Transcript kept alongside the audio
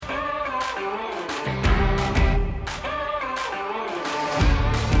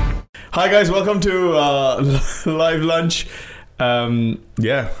Hi guys, welcome to Live Lunch. Series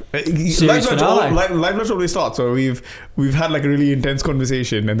finale. Live Lunch always starts. So we've had like a really intense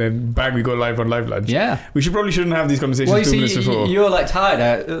conversation, and then bang, we go live on Live Lunch. Yeah. We shouldn't have these conversations 2 minutes before. You're like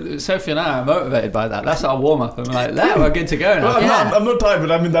tired. Sophie and I are motivated by that. That's our warm up. I'm like, we're good to go now. Well, I'm not tired,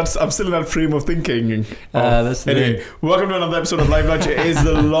 but I mean I'm still in that frame of thinking. Anyway, welcome to another episode of Live Lunch. It is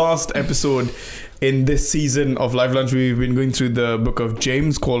the last episode in this season of Live Lunch. We've been going through the book of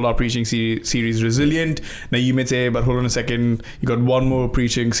James, called our preaching series Resilient. Now you may say, but hold on a second, you got one more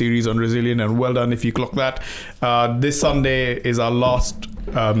preaching series on Resilient, and well done if you clock that. This Sunday is our last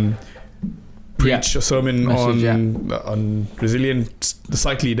sermon on Resilient. The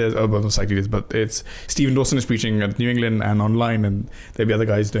site leaders, not site leaders, but it's Stephen Dawson is preaching at New England and online, and there'll be other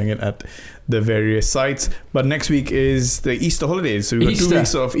guys doing it at the various sites. But next week is the Easter holidays, so we've got 2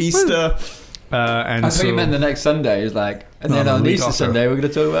 weeks of Easter. I thought you meant the next Sunday is like, and then on Easter Sunday we're going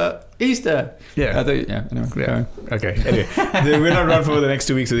to talk about Easter. Yeah. Okay. Anyway, we're not around for the next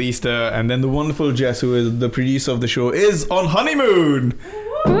 2 weeks of Easter, and then the wonderful Jess, who is the producer of the show, is on honeymoon.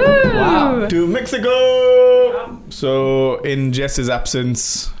 Wow. To Mexico. So in Jess's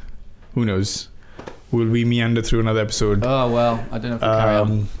absence, who knows? Will we meander through another episode? Oh well, I don't know if we'll carry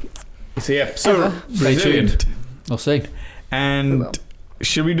on. So stay tuned. We'll see. And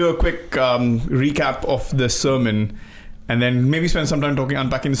should we do a quick recap of the sermon, and then maybe spend some time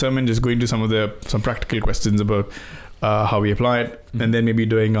unpacking the sermon, just going to some practical questions about how we apply it, and then maybe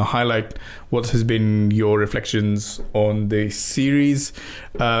doing a highlight, what has been your reflections on the series,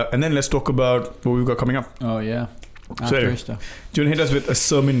 and then let's talk about what we've got coming up. Oh yeah. After Easter. Do you want to hit us with a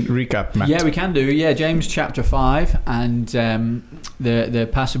sermon recap, Matt? Yeah, we can do. Yeah, James chapter 5, and the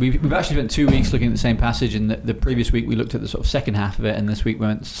passage. We've actually spent 2 weeks looking at the same passage, and the previous week we looked at the sort of second half of it, and this week we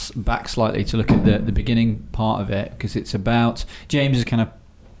went back slightly to look at the beginning part of it, because it's about James is kind of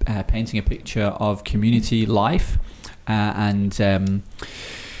painting a picture of community life, and the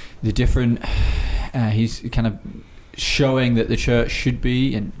different. He's kind of showing that the church should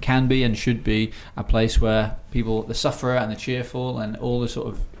be and can be and should be a place where people, the sufferer and the cheerful and all the sort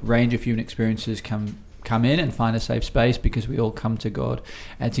of range of human experiences can come in and find a safe space, because we all come to God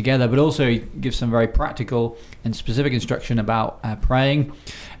together. But also he gives some very practical and specific instruction about praying,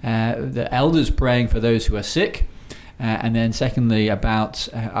 the elders praying for those who are sick, and then secondly about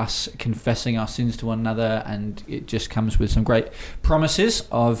us confessing our sins to one another, and it just comes with some great promises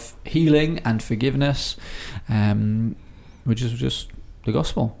of healing and forgiveness, which is just the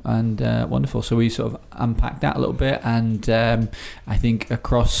gospel, and wonderful. So we sort of unpacked that a little bit, and I think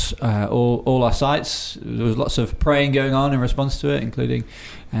across all our sites there was lots of praying going on in response to it, including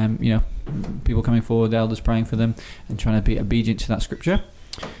people coming forward, the elders praying for them and trying to be obedient to that scripture.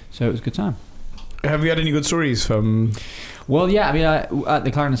 So it was a good time. Have you had any good stories from? Well, yeah. I mean, at the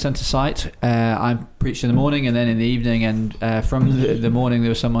Clarendon Centre site, I preached in the morning and then in the evening. And from the morning, there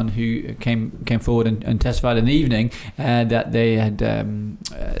was someone who came forward and testified in the evening that they had,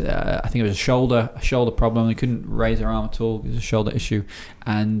 I think it was a shoulder problem. They couldn't raise their arm at all. It was a shoulder issue,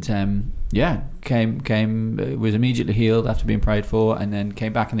 and was immediately healed after being prayed for, and then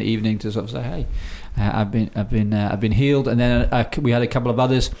came back in the evening to sort of say, hey. I've been healed, and then we had a couple of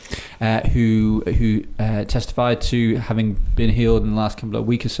others who testified to having been healed in the last couple of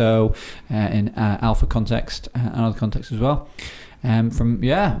weeks or so in Alpha context and other contexts as well, from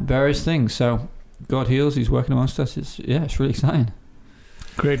various things. So God heals; He's working amongst us. It's really exciting.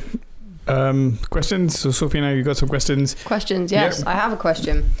 Great. Questions? So Sophie and I, you got some questions? Questions? Yes, yeah. I have a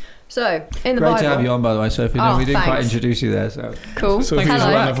question. So, in the Great Bible... to have you on, by the way, Sophie. We didn't quite introduce you there. So cool. Sophie is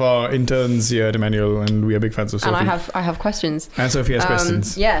one of our interns here at Emmanuel, and we are big fans of Sophie. And I have questions. And Sophie has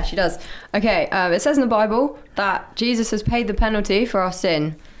questions. Yeah, she does. Okay, it says in the Bible that Jesus has paid the penalty for our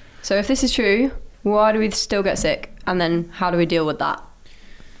sin. So if this is true, why do we still get sick? And then how do we deal with that?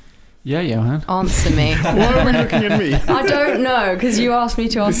 Yeah, Johan. Answer me. Why are we looking at me? I don't know, because you asked me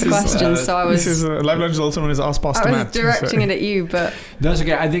to ask the questions, so I was... This is Live Lunch is also known as Ask Pastor Matt. I was directing it at you, but... That's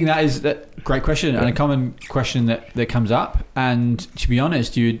okay. I think that is a great question, and a common question that comes up. And to be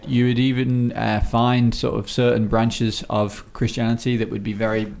honest, you would even find sort of certain branches of Christianity that would be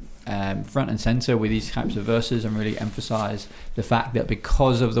very front and center with these types of verses, and really emphasize the fact that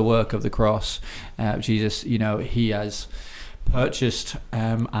because of the work of the cross, Jesus, He has purchased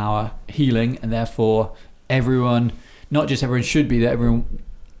our healing, and therefore everyone, not just everyone should be, that everyone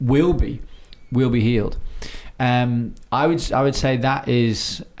will be healed. I would say that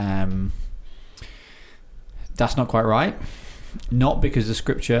is that's not quite right. Not because the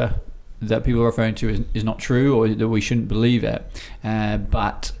scripture that people are referring to is not true, or that we shouldn't believe it,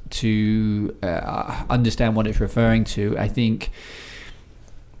 but to understand what it's referring to, I think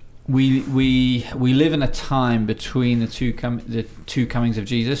we live in a time between the two comings of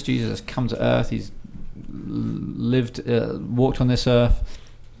Jesus. Jesus has come to earth. He's walked on this earth,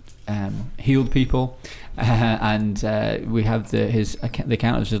 healed people, and we have the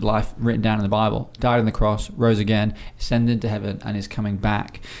account of his life written down in the Bible. Died on the cross, rose again, ascended into heaven, and is coming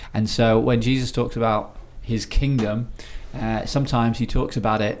back. And so when Jesus talks about his kingdom, sometimes he talks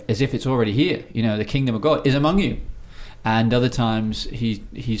about it as if it's already here. The kingdom of God is among you. And other times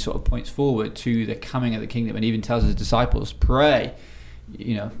he sort of points forward to the coming of the kingdom, and even tells his disciples, pray,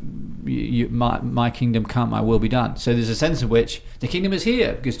 my kingdom come, my will be done. So there's a sense in which the kingdom is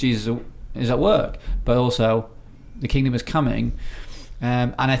here because Jesus is at work, but also the kingdom is coming.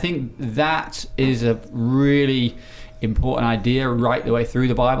 And I think that is a really important idea right the way through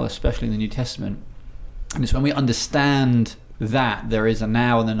the Bible, especially in the New Testament. And it's when we understand that there is a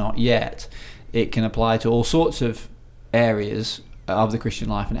now and a not yet, it can apply to all sorts of areas of the Christian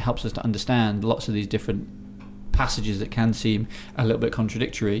life, and it helps us to understand lots of these different passages that can seem a little bit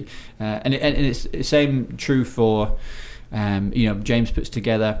contradictory. And it's the same true for, James puts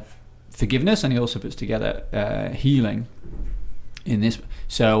together forgiveness, and he also puts together healing in this.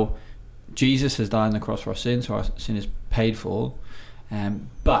 So Jesus has died on the cross for our sins, so our sin is paid for.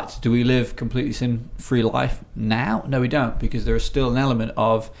 But do we live completely sin-free life now? No, we don't, because there is still an element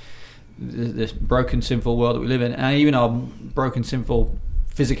of this broken, sinful world that we live in, and even our broken, sinful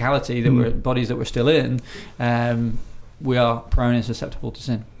physicality that we're bodies that we're still in. We are prone and susceptible to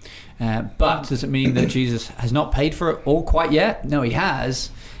sin. But does it mean that Jesus has not paid for it all quite yet? No, he has,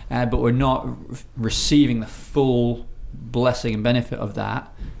 but we're not receiving the full blessing and benefit of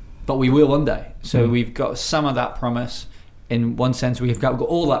that. But we will one day. So we've got some of that promise. In one sense, we've got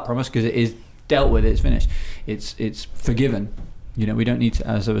all that promise because it is dealt with. It's finished. It's forgiven. We don't need to,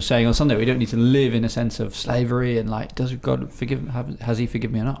 as I was saying on Sunday, we don't need to live in a sense of slavery and like, does God forgive? Has he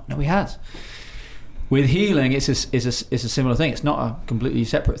forgiven me or not? No, he has. With healing, it's a similar thing. It's not a completely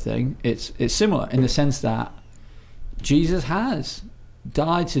separate thing. It's similar in the sense that Jesus has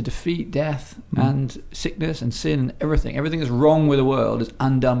died to defeat death and sickness and sin and everything. Everything that's wrong with the world is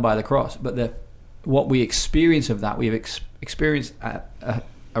undone by the cross. But what we experience of that, we have experienced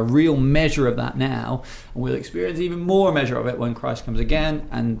a real measure of that now, and we'll experience even more measure of it when Christ comes again,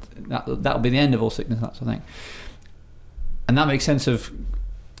 and that'll be the end of all sickness, that sort of thing. And that makes sense of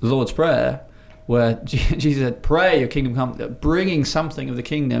the Lord's Prayer, where Jesus said, pray your kingdom come, bringing something of the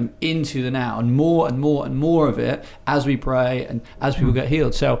kingdom into the now, and more and more and more of it as we pray and as people get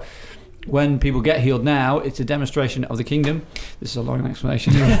healed. So when people get healed now, it's a demonstration of the kingdom. This is a long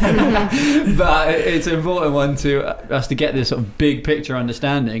explanation, but it's an important one to us to get this sort of big picture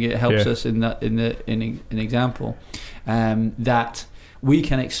understanding. It helps us in an example that we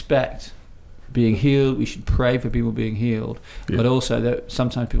can expect being healed. We should pray for people being healed, but also that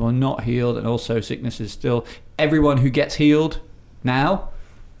sometimes people are not healed, and also sickness is still. Everyone who gets healed now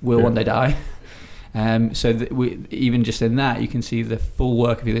will one day die. So that even just in that, you can see the full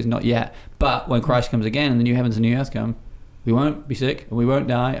work of healing is not yet. But when Christ comes again and the new heavens and new earth come, we won't be sick, and we won't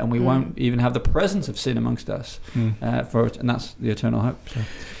die, and we won't even have the presence of sin amongst us. And that's the eternal hope. So.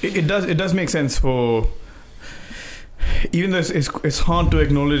 It does make sense for, even though it's hard to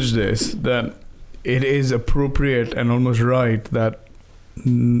acknowledge this, that it is appropriate and almost right that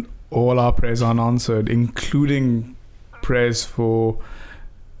all our prayers are unanswered, including prayers for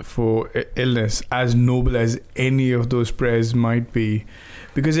illness, as noble as any of those prayers might be,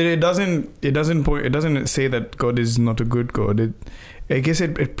 because it doesn't say that God is not a good God. I guess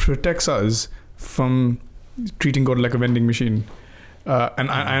it protects us from treating God like a vending machine. And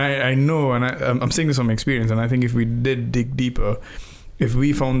I know, and I'm saying this from experience, and I think if we did dig deeper, if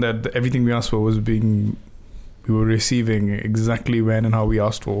we found that everything we asked for we were receiving exactly when and how we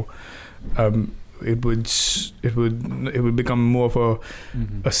asked for, it would become more of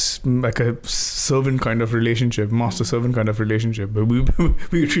a servant kind of relationship, master servant kind of relationship. But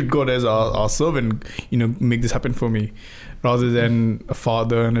we treat God as our servant, make this happen for me, rather than a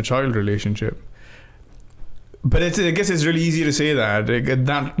father and a child relationship. But I guess it's really easy to say that.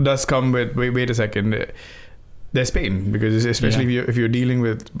 That does come with wait a second. There's pain, because especially if you're dealing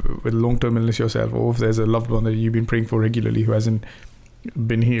with long-term illness yourself, or if there's a loved one that you've been praying for regularly who hasn't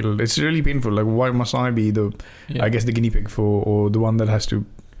been healed, it's really painful. Like, why must I be the guinea pig for, or the one that has to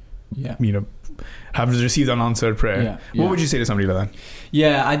have received unanswered prayer? What would you say to somebody like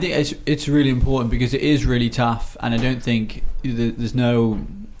that? I think it's really important, because it is really tough, and I don't think there's no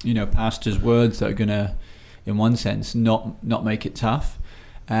pastor's words that are gonna, in one sense, not make it tough.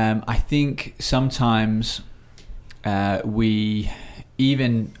 I think sometimes we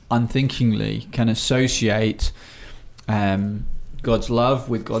even unthinkingly can associate God's love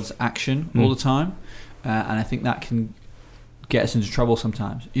with God's action all the time, and I think that can get us into trouble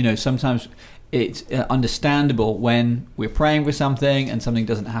sometimes. Sometimes it's understandable when we're praying for something and something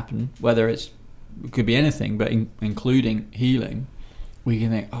doesn't happen, whether it could be anything, but including healing. We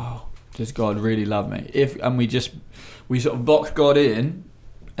can think, oh, does God really love me? We sort of box God in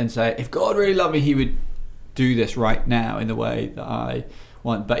and say, if God really loved me, he would do this right now in the way that I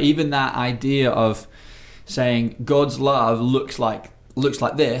want. But even that idea of saying God's love looks like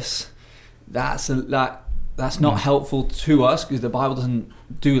this, that's not helpful to us, because the Bible doesn't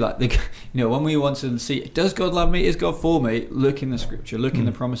do that. When we want to see, does God love me? Is God for me? Look in the scripture, look in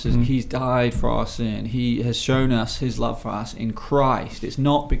the promises. He's died for our sin. He has shown us his love for us in Christ. It's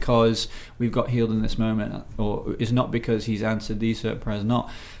not because we've got healed in this moment, or it's not because he's answered these certain prayers. Not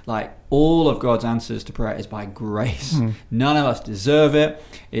like all of God's answers to prayer is by grace. None of us deserve it.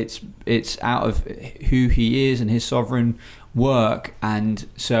 It's out of who he is and his sovereign work. And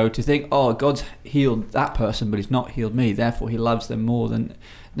so to think, oh, God's healed that person but he's not healed me, therefore he loves them more than...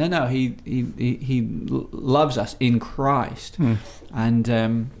 No, he loves us in Christ.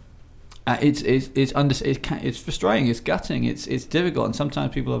 And it's frustrating, it's gutting, it's difficult, and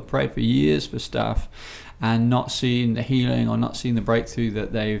sometimes people have prayed for years for stuff and not seen the healing or not seen the breakthrough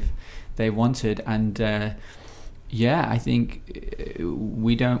that they wanted. And I think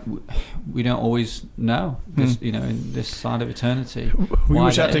we don't always know this, in this side of eternity. We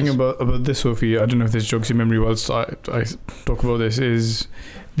were chatting about this, Sophie. I don't know if this jogs your memory whilst I talk about this. Is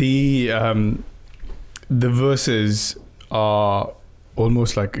the verses are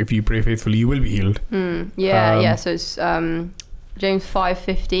almost like, if you pray faithfully, you will be healed. So it's James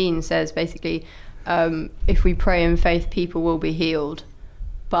 5:15 says basically, if we pray in faith, people will be healed.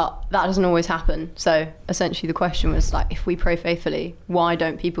 But that doesn't always happen. So essentially the question was like, if we pray faithfully, why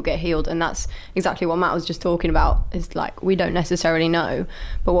don't people get healed? And that's exactly what Matt was just talking about. Is like, we don't necessarily know.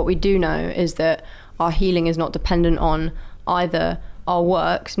 But what we do know is that our healing is not dependent on either our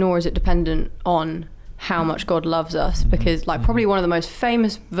works, nor is it dependent on how much God loves us. Because like probably one of the most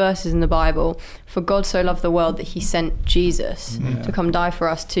famous verses in the Bible, for God so loved the world that he sent Jesus to come die for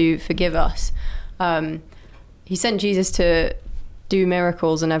us, to forgive us. He sent Jesus to do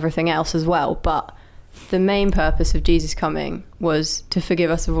miracles and everything else as well, but the main purpose of Jesus coming was to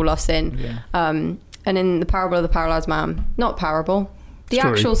forgive us of all our sin. And in the parable of the paralyzed man,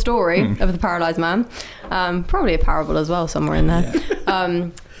 actual story of the paralyzed man, probably a parable as well somewhere in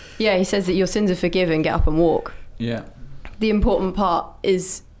there. He says that your sins are forgiven, get up and walk. The important part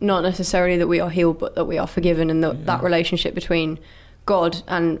is not necessarily that we are healed, but that we are forgiven, and that relationship between God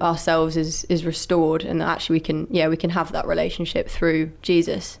and ourselves is restored, and that actually we can have that relationship through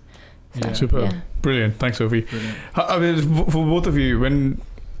Jesus. So, Superb. Brilliant. Thanks, Sophie. I mean, for both of you,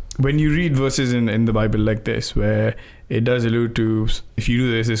 when you read verses in the Bible like this, where it does allude to, if you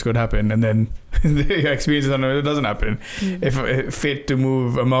do this could happen, and then the experience it doesn't happen. If faith to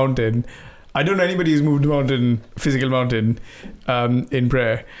move a mountain, I don't know anybody who's moved a physical mountain in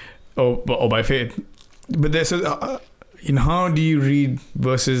prayer or by faith. But there's how do you read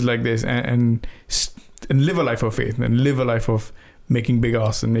verses like this and live a life of faith and live a life of making big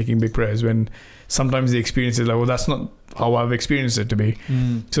asks and making big prayers, when sometimes the experience is like, well, that's not how I've experienced it to be.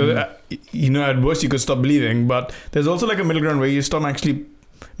 At worst you could stop believing, but there's also like a middle ground where you stop actually.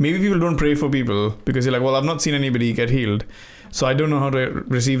 Maybe people don't pray for people because you're like, well, I've not seen anybody get healed, so I don't know how to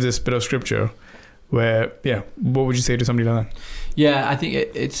receive this bit of scripture. What would you say to somebody like that? I think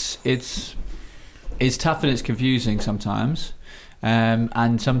it's tough and it's confusing sometimes,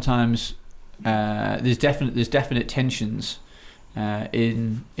 and sometimes there's definite tensions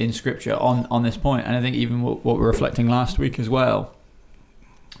in scripture on this point. And I think even what we're reflecting last week as well,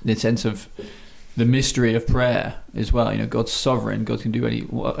 the sense of the mystery of prayer as well. God's sovereign, God can do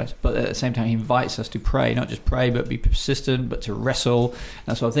but at the same time he invites us to pray, not just pray but be persistent, but to wrestle,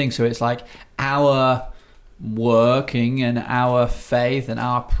 that sort of thing. So it's like our working and our faith and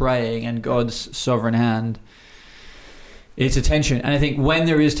our praying and God's sovereign hand, it's a tension. And I think when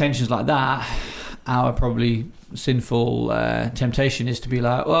there is tensions like that, our probably sinful temptation is to be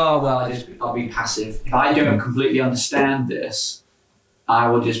like, I'll be passive. If I don't completely understand this, I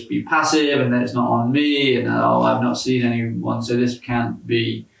will just be passive, and then it's not on me, and I've not seen anyone, so this can't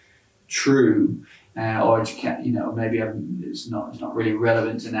be true, or it can't, maybe it's not really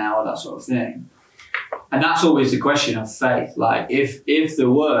relevant to now, or that sort of thing. And that's always the question of faith. Like, if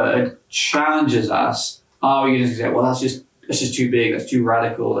the word challenges us, are we going to say, well, that's just too big, that's too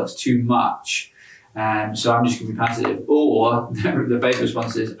radical, that's too much, so I'm just going to be passive? Or the faith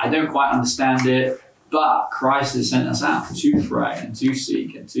response is, I don't quite understand it, but Christ has sent us out to pray and to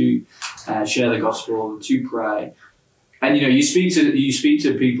seek and to share the gospel and to pray. And you speak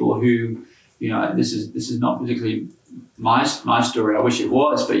to people who, this is not particularly my story. I wish it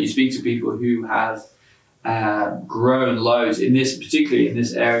was, but you speak to people who have grown loads particularly in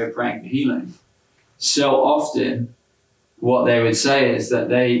this area of praying for healing. So often, what they would say is that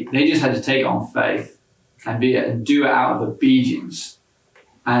they just had to take on faith and do it out of obedience,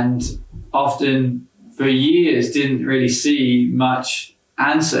 and often for years didn't really see much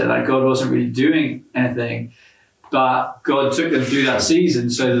answer. Like God wasn't really doing anything. But God took them through that season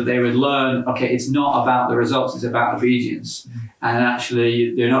so that they would learn, okay, it's not about the results, it's about obedience. And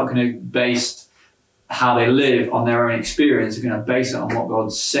actually, they're not going to base how they live on their own experience. They're going to base it on what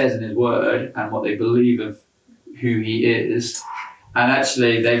God says in His Word and what they believe of who He is. And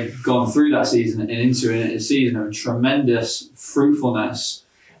actually, they've gone through that season and into a season of tremendous fruitfulness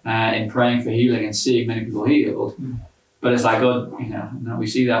in praying for healing and seeing many people healed. But it's like God, we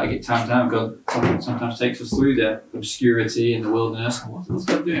see that time to time. God sometimes takes us through the obscurity and the wilderness. And what's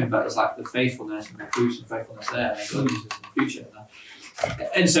God doing? But it's like the faithfulness and the fruits and faithfulness there. And God uses in the future.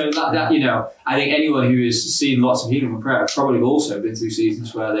 And so that I think anyone who has seen lots of healing and prayer probably have also been through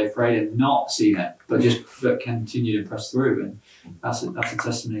seasons where they've prayed and not seen it, but continue to press through. And that's a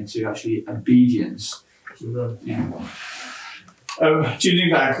testimony to actually obedience. Yeah. Tuning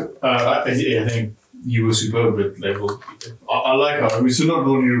back, I think you were superb with I like how we should not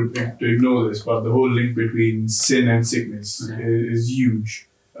want you to ignore this, but the whole link between sin and sickness is huge.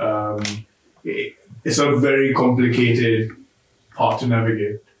 It's a very complicated part to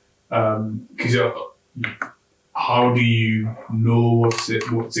navigate, because how do you know what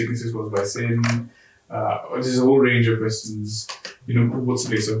sickness is caused by sin? There's a whole range of questions. What's the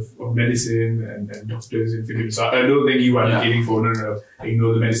place of medicine and doctors and forgiveness? So I don't think you are advocating for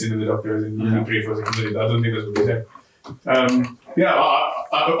ignore the medicine and the doctors and you pray for sickness. I don't think that's what they said.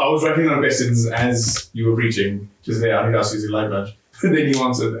 I was writing down questions as you were preaching to say I need to ask you a live lunch. Then you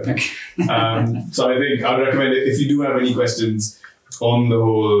answered them. So I think I'd recommend it if you do have any questions on the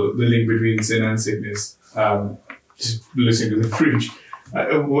link between sin and sickness, just listen to the preach.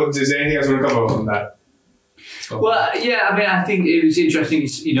 Is there anything else you want to cover on that? Well, I think it was interesting,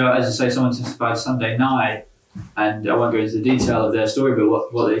 as I say, someone testified Sunday night, and I won't go into the detail of their story,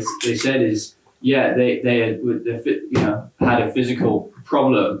 but what they said is, they had a physical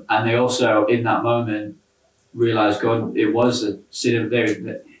problem, and they also, in that moment, realised God, it was a sin of,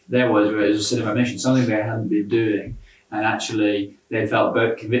 it was a sin of omission, something they hadn't been doing. And actually, they felt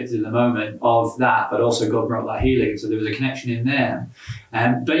both convicted in the moment of that, but also God brought that healing. So there was a connection in there.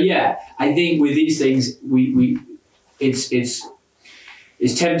 I think with these things,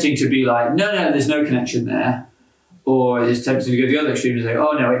 it's tempting to be like, no, there's no connection there. Or it's tempting to go to the other extreme and say,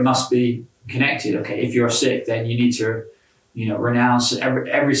 oh no, it must be connected. Okay, if you're sick, then you need to, renounce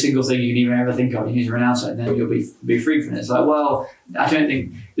every single thing you can even ever think of. You need to renounce it, and then you'll be free from it. It's like, well, I don't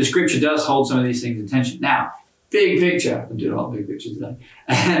think the Scripture does hold some of these things in tension. Now, big picture, I'm doing a lot of big pictures today.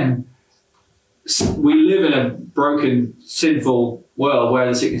 We live in a broken, sinful world where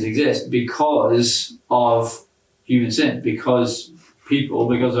the sickness exists because of human sin, because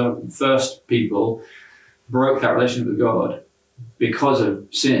of first people broke that relationship with God because of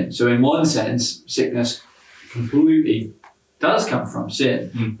sin. So in one sense, sickness completely does come from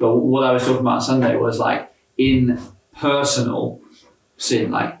sin. But what I was talking about on Sunday was like in personal sin,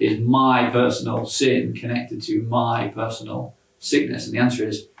 like is my personal sin connected to my personal sickness? And the answer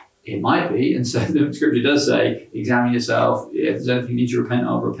is it might be. And so the Scripture does say, examine yourself. If there's anything you need to repent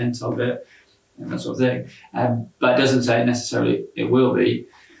of it, and that sort of thing. But it doesn't say necessarily it will be.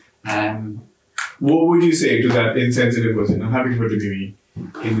 What would you say to that insensitive person? I'm happy for to be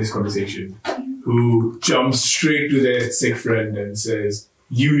in this conversation, who jumps straight to their sick friend and says,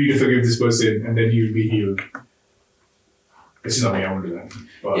 you need to forgive this person and then you'll be healed. This is not me, I won't do that.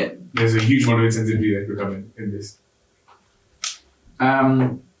 But there's a huge amount of insensitivity that could come in this.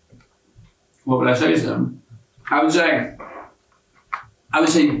 What would I say to them? I would say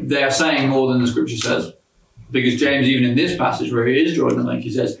they are saying more than the Scripture says. Because James, even in this passage where he is drawing the link,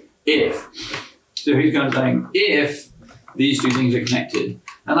 he says, if. So he's kind of saying, if these two things are connected.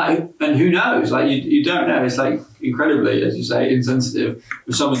 And who knows? Like you don't know. It's like incredibly, as you say, insensitive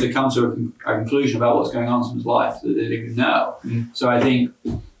for someone to come to a conclusion about what's going on in someone's life that they didn't even know. So I think,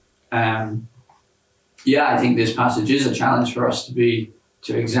 I think this passage is a challenge for us to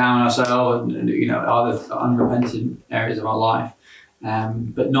examine ourselves and are the unrepentant areas of our life,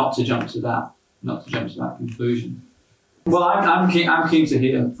 but not to jump to that conclusion. Well, I'm keen to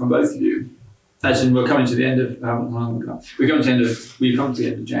hear from both of you. As in, we're coming to the end of we've come to the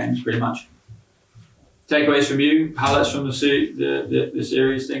end of James, pretty much. Takeaways from you, highlights from the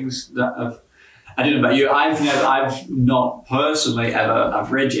series, things that I don't know about you. I've not personally ever.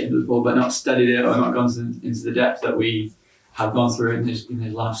 I've read James before, but not studied it or not gone into the depth that we have gone through in these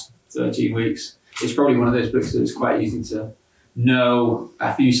last 13 weeks. It's probably one of those books that it's quite easy to know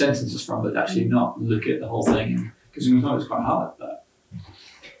a few sentences from, but actually not look at the whole thing, because sometimes it's quite hard. But do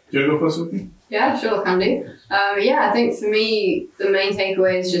you want to go first, Sophie? Yeah, sure, can do. I think for me, the main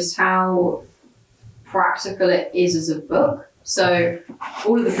takeaway is just how practical it is as a book. So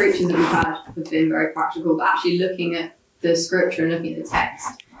all of the preachers that we've had have been very practical, but actually looking at the scripture and looking at the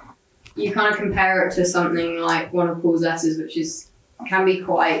text, you kind of compare it to something like one of Paul's letters, which can be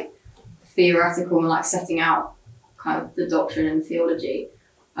quite theoretical and like setting out kind of the doctrine and theology.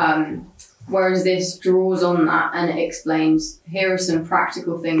 Whereas this draws on that and it explains, here are some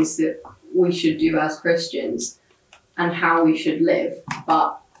practical things that we should do as Christians and how we should live,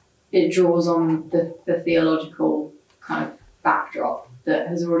 but it draws on the theological kind of backdrop that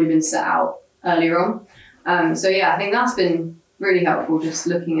has already been set out earlier on. I think that's been really helpful, just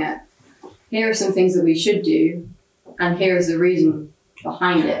looking at, here are some things that we should do and here is the reason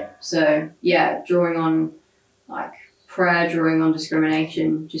behind it. So drawing on like prayer, drawing on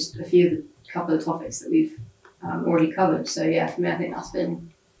discrimination, just couple of topics that we've already covered. So for me, I think that's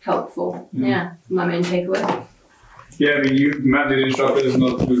been helpful. My main takeaway. Yeah, I mean, Matt did instruct us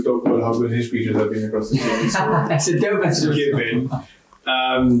not to talk about how good his speeches have been across the series. That's a dope message.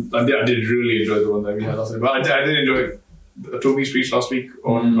 I did really enjoy the one that we had last week. But I did enjoy Toby's speech last week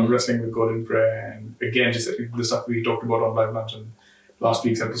on wrestling with God in prayer, and again, just the stuff we talked about on Live Lunch and last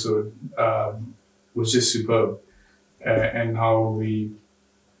week's episode was just superb, and how we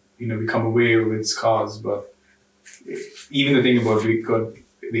come away with scars, but even the thing about we got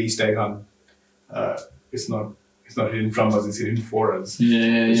the Easter egg hunt, it's not hidden from us, it's hidden for us.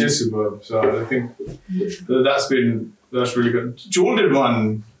 It's just superb. So I think that's really good. Joel did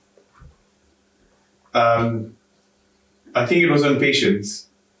one. I think it was on patience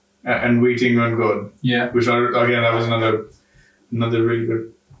and waiting on God. Yeah. Which that was another really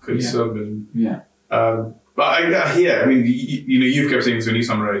good sermon. Yeah. But I mean, you've kept saying this when you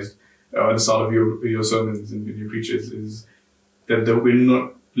summarized at the start of your sermons and your preachers, is that we're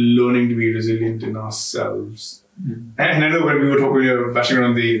not learning to be resilient in ourselves. And I know when we were bashing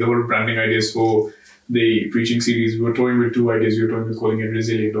around the whole branding ideas for the preaching series, we were toying with two ideas. We were toying with calling it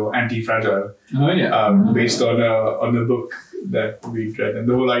resilient or anti-fragile, based on a book that we read. And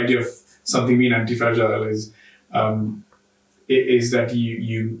the whole idea of something being anti-fragile is that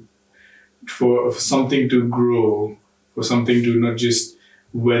you for something to grow, for something to not just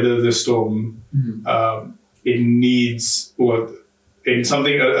weather the storm, it needs, a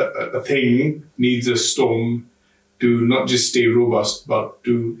thing needs a storm to not just stay robust, but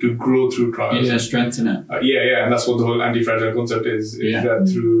to grow through trials. Yeah, strengthen it. And that's what the whole anti-fragile concept is that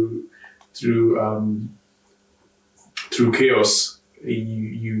through chaos,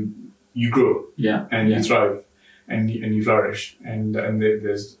 you grow, and you thrive, and you flourish, and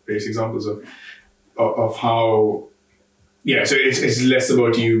there's various examples of how. Yeah, so it's less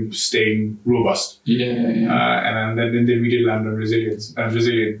about you staying robust. And then we did land on resilient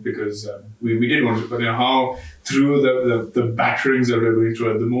because we did want to, but how through the batterings that we're going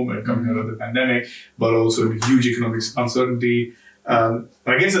through at the moment, coming out of the pandemic, but also huge economic uncertainty. I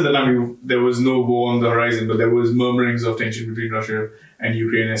guess at the time there was no war on the horizon, but there was murmurings of tension between Russia and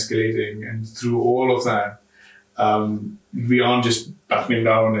Ukraine escalating, and through all of that, we aren't just battling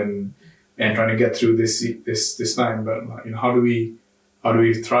down and trying to get through this time, but how do we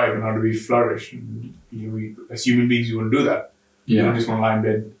thrive and how do we flourish? And we as human beings, you want to do that. You don't just want to lie in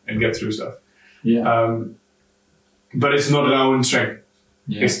bed and get through stuff. But it's not in our own strength.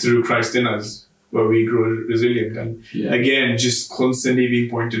 It's through Christ in us where we grow resilient. And again, just constantly being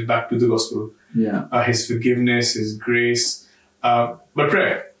pointed back to the gospel. His forgiveness, His grace, but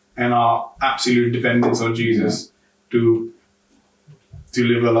prayer and our absolute dependence on Jesus to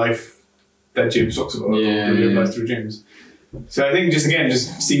live a life that James talks about, to live life through James. So I think just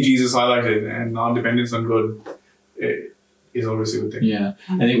seeing Jesus highlighted and our dependence on God is always a good thing. I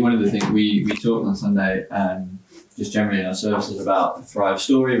think one of the things we talked on Sunday, just generally in our services, about the Thrive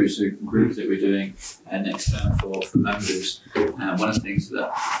Story, which is a group that we're doing next term for members. And one of the things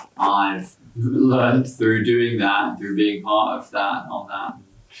that I've learned through doing that, through being part of that, on that,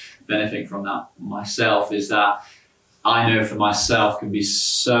 benefiting from that myself, is that I know for myself can be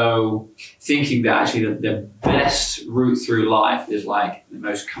so thinking that actually the best route through life is like the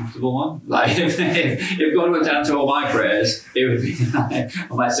most comfortable one. Like if God went down to all my prayers, it would be like,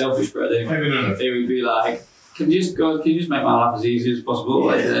 or my selfish prayer, it would be like, can you just make my life as easy as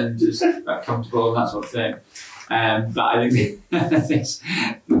possible and just comfortable and that sort of thing. But I think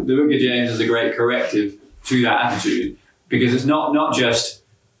the book of James is a great corrective to that attitude, because it's not just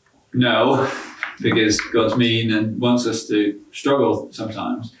no, because God's mean and wants us to struggle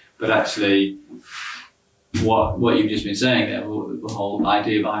sometimes, but actually what you've just been saying there, the whole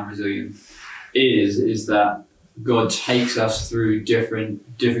idea behind resilience is that God takes us through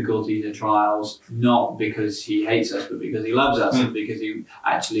different difficulties and trials, not because he hates us, but because he loves us, and because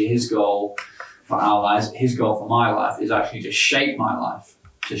his goal for our lives, his goal for my life is actually to shape my life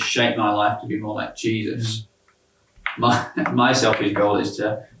to be more like Jesus. My selfish goal is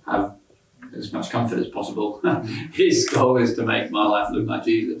to have as much comfort as possible. His goal is to make my life look like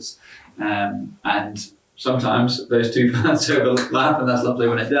Jesus. And sometimes those two paths overlap, and that's lovely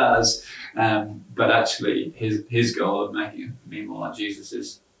when it does. But actually, his goal of making me more like Jesus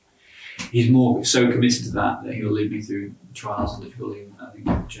is, he's more so committed to that he'll lead me through trials and difficulty. And I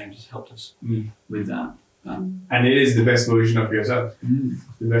think James has helped us with that. And it is the best version of yourself.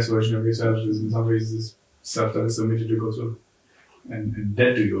 The best version of yourself is in some ways this self that is submitted to God's will and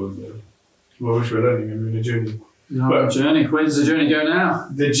dead to your will. Which we're learning, and we're in a journey. Journey. Where does the journey go now?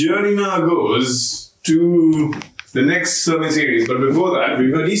 The journey now goes to the next sermon series, but before that,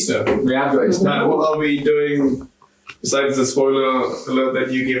 we've got Easter. We have got Easter. Now, what are we doing besides the spoiler alert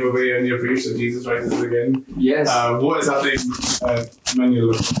that you gave away in your preach that Jesus rises again? Yes. What is happening at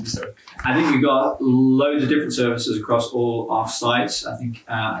Manuel Easter? I think we've got loads of different services across all our sites. I think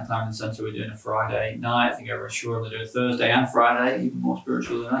at Clarendon Centre we're doing a Friday night. I think over at Shore we're doing a Thursday and Friday, even more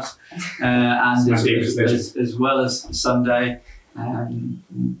spiritual than us. And as well as Sunday.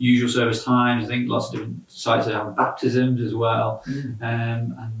 Usual service times. I think lots of different sites that have baptisms as well,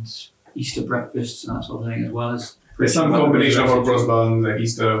 and Easter breakfasts and that sort of thing, as well as there's some combination of our cross buns, like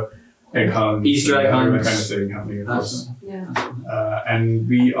Easter egg hunts, Easter egg hunts, kind of thing happening across. And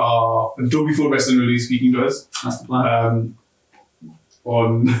we are Toby Ford Weston will be speaking to us. That's the plan.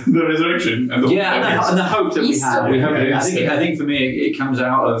 On the resurrection and the hope that Easter. we have. I think for me it comes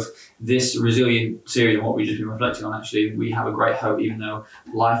out of this resilient series and what we've just been reflecting on. Actually, we have a great hope, even though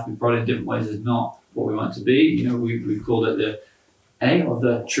life, brought in different ways, is not what we want it to be. You know, we've called it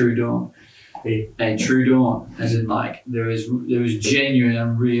the true dawn. A true dawn, as in like there is genuine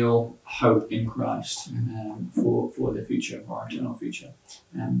and real hope in Christ for the future, for our eternal future.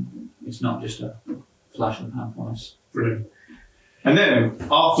 It's not just a flash in the pan promise. Brilliant. And then,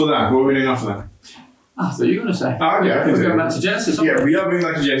 after that, what are we doing after that? I thought you were going to say. We're going back to Genesis. Yeah, we are going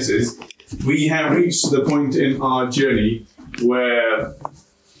back to Genesis. We have reached the point in our journey where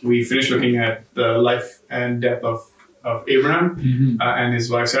we finished looking at the life and death of Abraham and his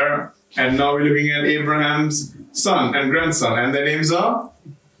wife Sarah. And now we're looking at Abraham's son and grandson. And their names are?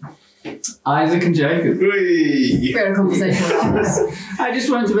 Isaac and Jacob. We had a conversation about this. I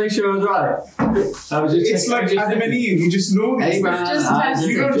just wanted to make sure I was right. It's like Adam and Eve. You just know these Abraham, things. Isaac,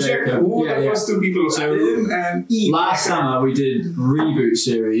 You don't check who the first two people are. Adam and Eve. Last summer we did Reboot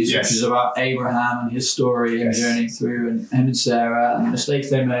series, Yes. which is about Abraham and his story and journey through, and him and Sarah and the mistakes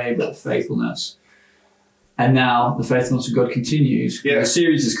they made, but the faithfulness. And now the faithfulness of God continues. Yeah. The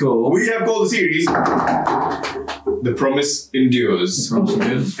series is called. We have called the series The Promise Endures.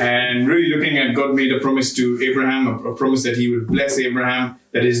 And really looking at God made a promise to Abraham, a promise that he would bless Abraham,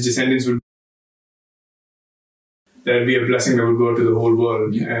 that his descendants would be a blessing that would go to the whole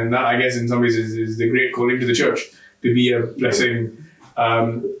world. Yeah. And that, I guess, in some ways is the great calling to the church, to be a blessing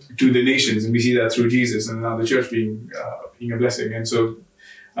to the nations. And we see that through Jesus, and now the church being a blessing. And so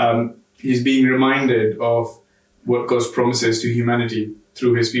he's being reminded of what God's promises to humanity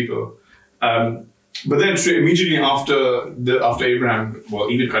through his people. But then immediately after Abraham,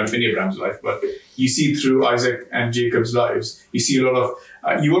 well, even kind of in Abraham's life, but you see through Isaac and Jacob's lives, you see a lot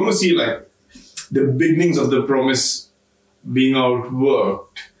of, you almost see like the beginnings of the promise being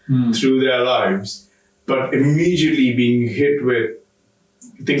outworked through their lives, but immediately being hit with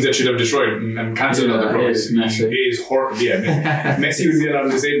things that should have destroyed and cancelled out the promise. Is horrible. Yeah, messy would be an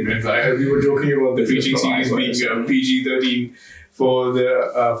understatement. We were joking about the preaching series being PG-13 for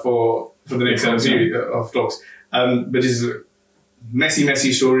the next series of talks. But it's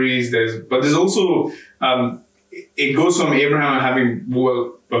messy stories. There's also it goes from Abraham having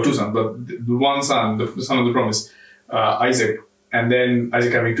two sons, but the one son, the son of the promise, Isaac, and then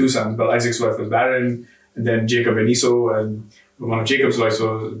Isaac having two sons, but Isaac's wife was barren, and then Jacob and Esau, and one of Jacob's wives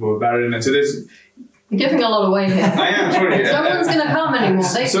was both barren, and so there's. You're giving a lot away here. I am, sorry. No one's going to come anymore.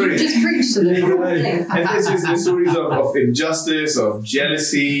 You've just preached to them. And there's just the stories of injustice, of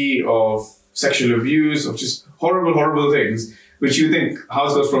jealousy, of sexual abuse, of just horrible things, which you think,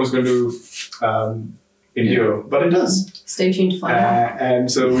 how's God's promise going to endure, but it does. Stay tuned to find out.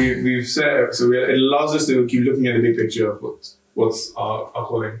 And so we've said, it allows us to keep looking at the big picture of what's our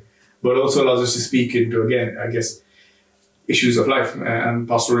calling, but also allows us to speak into, again, I guess, issues of life and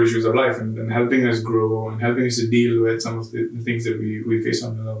pastoral issues of life, and helping us grow and helping us to deal with some of the things that we face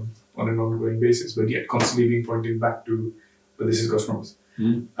on an ongoing basis, but yet constantly being pointing back to, but this is God's promise.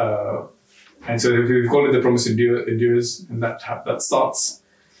 And so we've called it the promise endures, and that starts.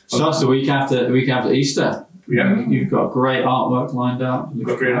 Starts the week after Easter. Yeah, you've got great artwork lined up. We've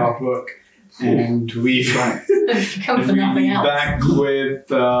got great artwork, and we've come for nothing else. Back with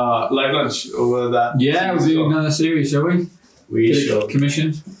Live Lunch over that. Yeah, we'll do another series, shall we? We shall.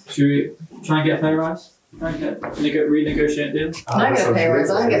 Commissioned. Should we try and get a pay rise? Try and renegotiate deal? I get a pay rise.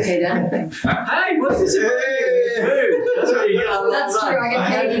 I don't get paid anything. Hey, what's this? That's what you get. That's true. I get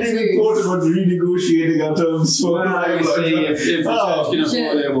paid in food. Report about renegotiating our terms for if the church can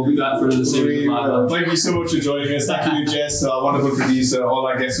afford it, we'll be back for another series. Thank you so much for joining us. Thank you to Jess, our wonderful producer, all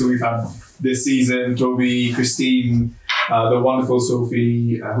our guests who we've had this season, Toby, Christine, the wonderful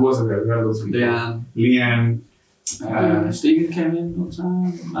Sophie, who wasn't there? We had those people. Leanne. Stephen came in all the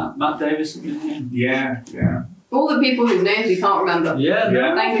time. Matt Davis has been here. Yeah. All the people whose names we can't remember. Yeah.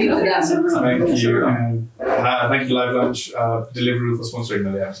 Thank you to them. Thank you. And thank you, Live Lunch, Deliveroo for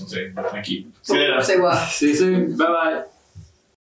sponsoring the episode. Thank you. See you later. See you soon. Bye-bye.